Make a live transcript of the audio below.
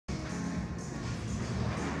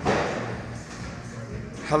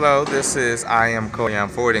Hello, this is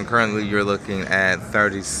IAMCOYONFORD, and currently you're looking at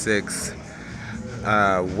 36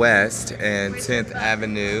 West and 10th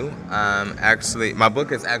Avenue. Actually, my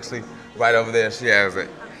book is actually right over there. She has it.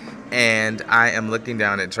 And I am looking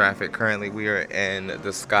down at traffic. Currently, we are in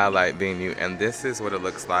the Skylight venue, and this is what it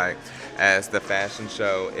looks like as the fashion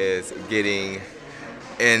show is getting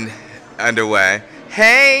underway.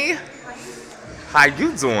 Hey! How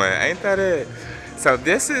you doing? Ain't that it? So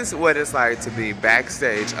this is what it's like to be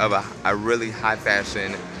backstage of a really high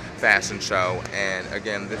fashion show. And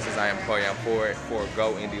again, this is IAMCOYONFORD for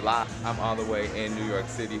Go Indie Live. I'm all the way in New York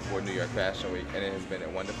City for New York Fashion Week, and it has been a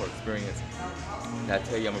wonderful experience. And I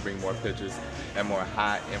tell you, I'm gonna bring more pictures and more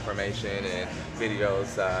hot information and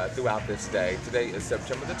videos throughout this day. Today is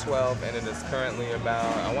September the 12th, and it is currently about,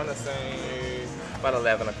 I wanna say, about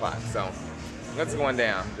 11 o'clock. So what's going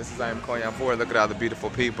down? This is IAMCOYONFORD. Look at all the beautiful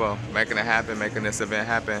people making it happen, making this event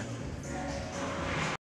happen.